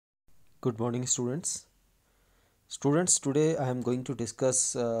Good morning, students. Students, today I am going to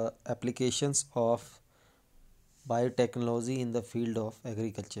discuss applications of biotechnology in the field of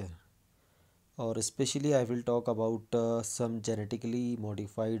agriculture, or especially I will talk about some genetically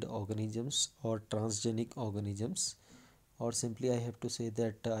modified organisms or transgenic organisms, or simply I have to say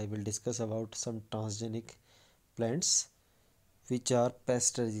that I will discuss about some transgenic plants which are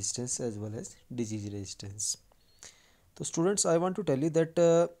pest resistance as well as disease resistance. So students, I want to tell you that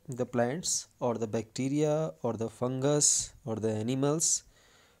the plants or the bacteria or the fungus or the animals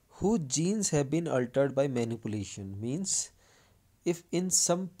whose genes have been altered by manipulation means if in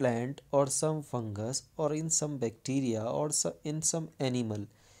some plant or some fungus or in some bacteria or in some animal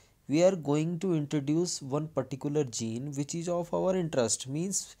we are going to introduce one particular gene which is of our interest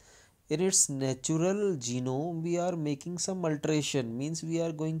means in its natural genome we are making some alteration means we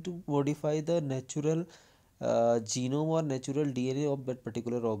are going to modify the natural genome or natural DNA of that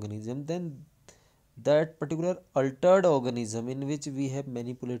particular organism, then that particular altered organism in which we have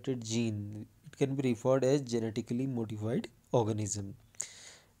manipulated gene, it can be referred as genetically modified organism.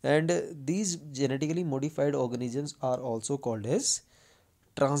 And these genetically modified organisms are also called as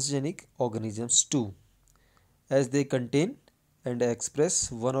transgenic organisms too, as they contain and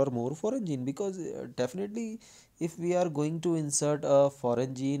express one or more foreign gene. Because definitely if we are going to insert a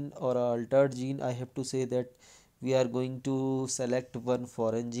foreign gene or a altered gene, I have to say that we are going to select one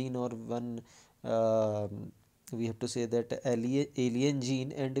foreign gene or one we have to say that alien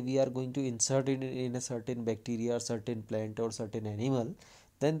gene, and we are going to insert it in a certain bacteria or certain plant or certain animal,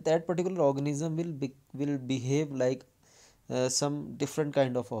 then that particular organism will behave like some different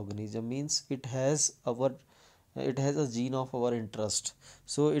kind of organism, means it has a gene of our interest,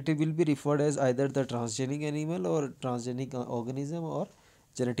 so it will be referred as either the transgenic animal or transgenic organism or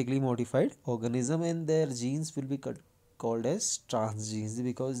genetically modified organism, and their genes will be called as transgenes,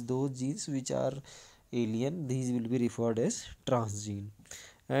 because those genes which are alien, these will be referred as transgene.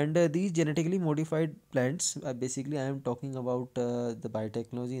 And these genetically modified plants, basically I am talking about the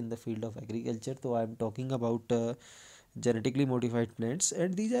biotechnology in the field of agriculture, so I am talking about genetically modified plants,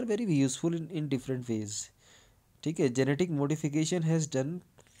 and these are very useful in different ways. ठीक है, genetic modification has done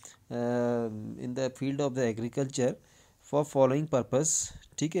in the field of the agriculture for following purpose.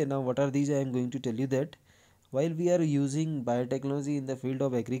 ठीक है, now what are these? I am going to tell you that while we are using biotechnology in the field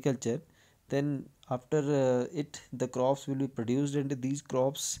of agriculture, then after it the crops will be produced, and these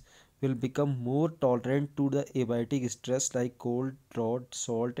crops will become more tolerant to the abiotic stress like cold, drought,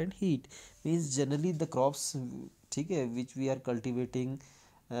 salt and heat. Means generally the crops, ठीक है, which we are cultivating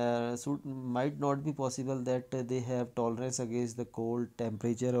so might not be possible that they have tolerance against the cold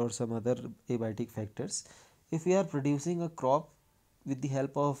temperature or some other abiotic factors. If we are producing a crop with the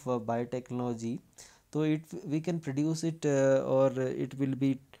help of biotechnology, so we can produce it or it will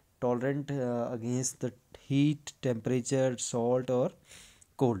be tolerant against the heat, temperature, salt or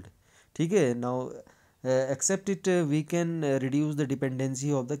cold. ठीक है, now except it we can reduce the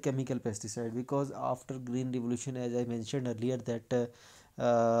dependency of the chemical pesticide, because after green revolution, as I mentioned earlier, that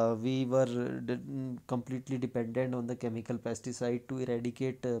we were completely dependent on the chemical pesticide to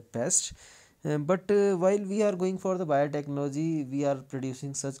eradicate pests. But while we are going for the biotechnology, we are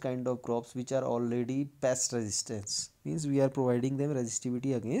producing such kind of crops which are already pest resistance, means we are providing them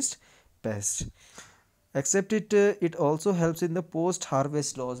resistivity against pests. Except it also helps in the post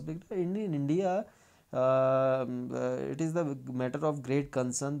harvest loss, because in India it is the matter of great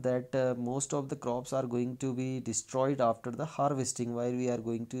concern that most of the crops are going to be destroyed after the harvesting while we are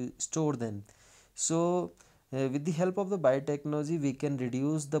going to store them. So with the help of the biotechnology we can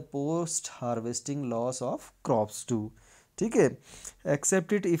reduce the post harvesting loss of crops too. ठीक है,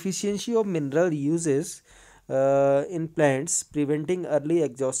 except it efficiency of mineral uses in plants preventing early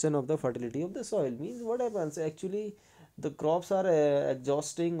exhaustion of the fertility of the soil. Means what happens actually, the crops are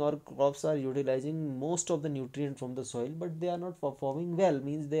exhausting or crops are utilizing most of the nutrient from the soil, but they are not performing well,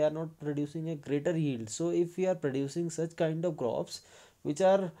 means they are not producing a greater yield. So if we are producing such kind of crops which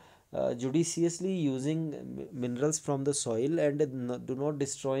are judiciously using minerals from the soil and do not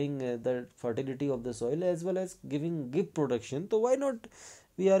destroying the fertility of the soil as well as give production, so why not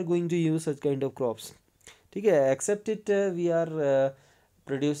we are going to use such kind of crops. ठीक है, except it we are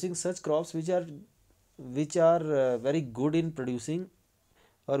producing such crops which are very good in producing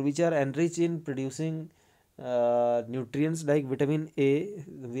or which are enriched in producing nutrients like vitamin A.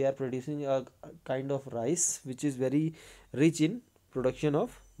 We are producing a kind of rice which is very rich in production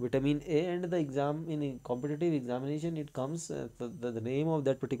of vitamin A, and the exam in a competitive examination it comes the name of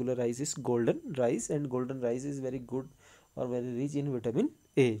that particular rice is golden rice, and golden rice is very good or very rich in vitamin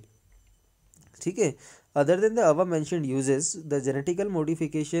A. ठीक है, Other than the above mentioned uses, the genetical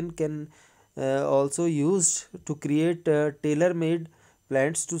modification can also used to create tailor-made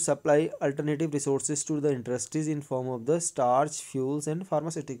plants to supply alternative resources to the industries in form of the starch, fuels, and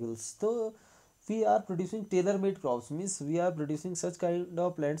pharmaceuticals. So we are producing tailor-made crops, means we are producing such kind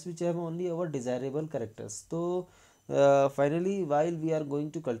of plants which have only our desirable characters. So finally, while we are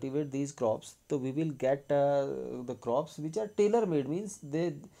going to cultivate these crops, so we will get the crops which are tailor-made, means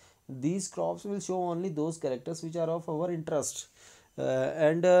these crops will show only those characters which are of our interest.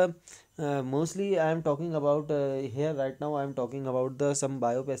 And mostly I am talking about here right now I am talking about the some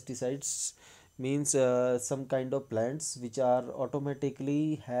biopesticides, means some kind of plants which are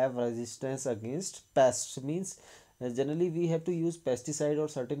automatically have resistance against pests, means generally we have to use pesticide or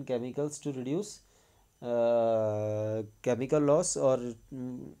certain chemicals to reduce chemical loss, or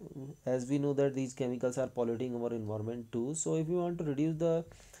as we know that these chemicals are polluting our environment too. So if you want to reduce the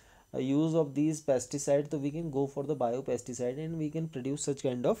use of these pesticides, so we can go for the biopesticide and we can produce such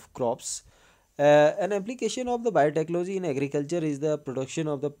kind of crops. An application of the biotechnology in agriculture is the production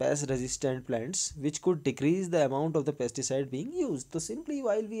of the pest resistant plants which could decrease the amount of the pesticide being used. So simply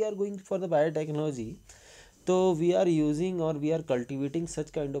while we are going for the biotechnology, so we are using or we are cultivating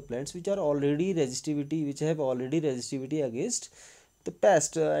such kind of plants which are already resistivity, which have already resistivity against the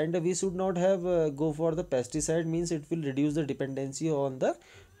pest, and we should not have go for the pesticide, means it will reduce the dependency on the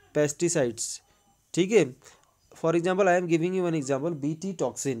pesticides. ठीक है. For example, I am giving you an example. bt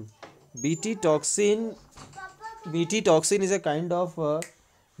toxin bt toxin is a kind of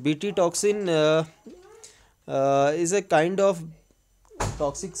bt toxin is a kind of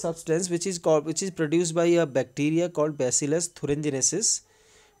toxic substance which is produced by a bacteria called Bacillus thuringiensis.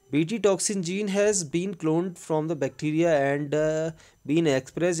 Bt toxin gene has been cloned from the bacteria and been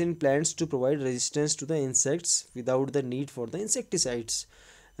expressed in plants to provide resistance to the insects without the need for the insecticides.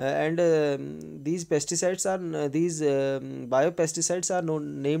 And these pesticides are these biopesticides are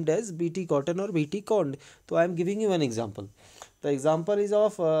named as Bt cotton or Bt corn. So I am giving you an example. The example is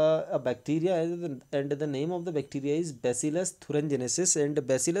of a bacteria, and the name of the bacteria is Bacillus thuringiensis. And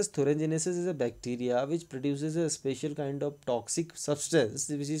Bacillus thuringiensis is a bacteria which produces a special kind of toxic substance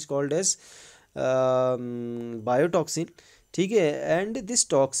which is called as biotoxin. ठीक है. And this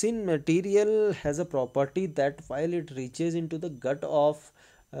toxin material has a property that while it reaches into the gut of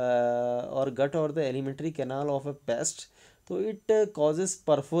or the alimentary canal of a pest, so it causes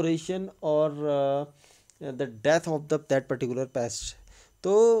perforation or the death of that particular pest.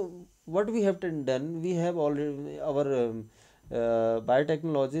 So what we have done, we have already our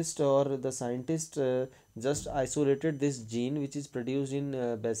biotechnologist or the scientist just isolated this gene which is produced in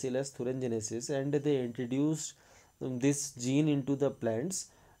Bacillus thuringiensis, and they introduced this gene into the plants.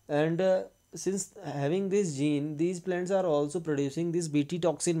 And since having this gene, these plants are also producing this Bt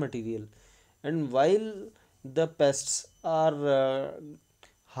toxin material. And while the pests are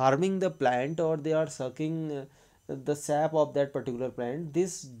harming the plant or they are sucking the sap of that particular plant,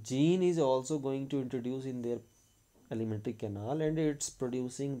 this gene is also going to introduce in their alimentary canal, and it's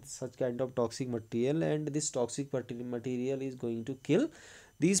producing such kind of toxic material, and this toxic material is going to kill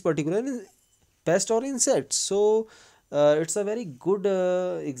these particular pest or insects. So it's a very good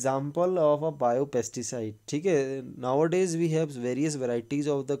example of a biopesticide. ठीक है. Nowadays we have various varieties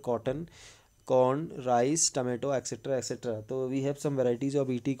of the cotton, corn, rice, tomato, etc, etc. So we have some varieties of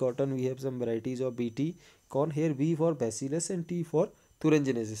bt cotton, we have some varieties of bt corn. Here B for bacillus and T for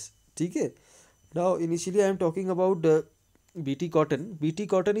thuringiensis. ठीक है. Now initially I am talking about bt cotton. bt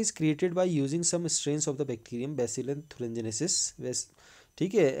cotton is created by using some strains of the bacterium bacillus thuringiensis.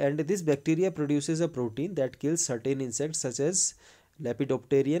 ठीक है. And this bacteria produces a protein that kills certain insects such as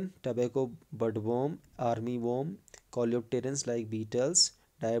lepidopteran, tobacco budworm, armyworm, coleopterans like beetles,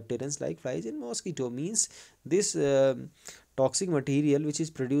 diopterans like flies, and mosquito. Means this toxic material which is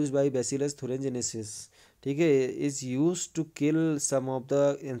produced by bacillus thuringiensis, ठीक है, is used to kill some of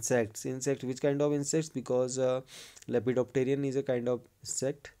the insect. Which kind of insects? Because lepidopteran is a kind of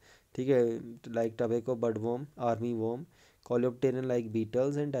insect, ठीक है, like tobacco budworm, army worm, coleopteran like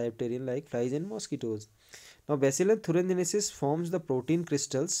beetles, and diopteran like flies and mosquitoes. Now bacillus thuringiensis forms the protein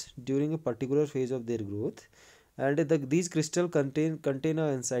crystals during a particular phase of their growth, and these crystals contain a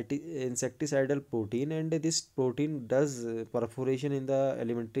insecticidal protein, and this protein does perforation in the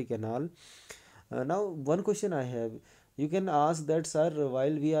alimentary canal. Now one question I have, you can ask that, sir,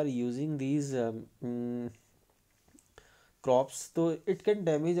 while we are using these crops, so it can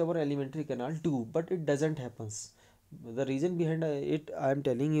damage our alimentary canal too, but it doesn't happens. The reason behind it, I am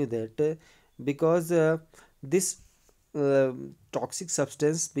telling you that because this uh, toxic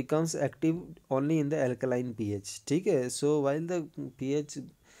substance becomes active only in the alkaline pH. ठीक है. So while the pH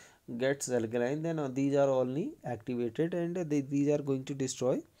gets alkaline, then these are only activated and these are going to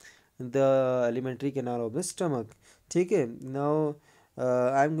destroy the alimentary canal of the stomach. Okay, now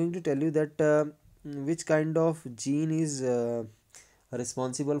I'm going to tell you that which kind of gene is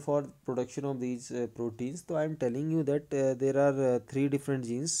responsible for production of these proteins. So I'm telling you that there are three different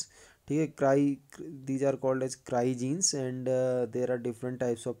genes. Okay, these are called as cry genes, and there are different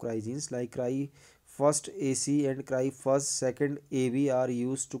types of cry genes like cry first AC and cry first second AB are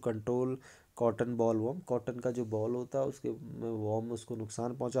used to control cotton ball warm. Cotton का जो ball होता है उसके warm उसको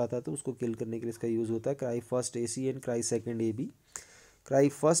नुकसान पहुंचाता है, तो उसको किल करने के लिए इसका यूज़ होता है cry first AC and cry second A B. Cry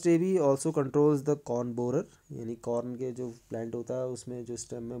first A B also controls the corn borer, यानी कॉर्न के जो प्लांट होता है उसमें जो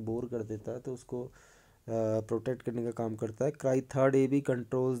स्टेम में बोर कर देता है तो उसको प्रोटेक्ट करने का काम करता है. Cry third A B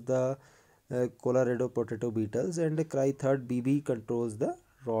controls the कोलारेडो potato Beatles and cry third B B controls the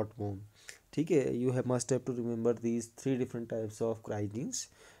rot warm. ठीक है, you have must have to remember these three different types of cry jeans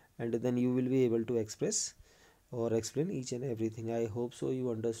and then you will be able to express or explain each and everything. I hope so you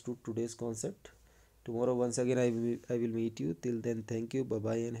understood today's concept. Tomorrow once again I will meet you. Till then, thank you, bye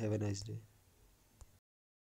bye, and have a nice day.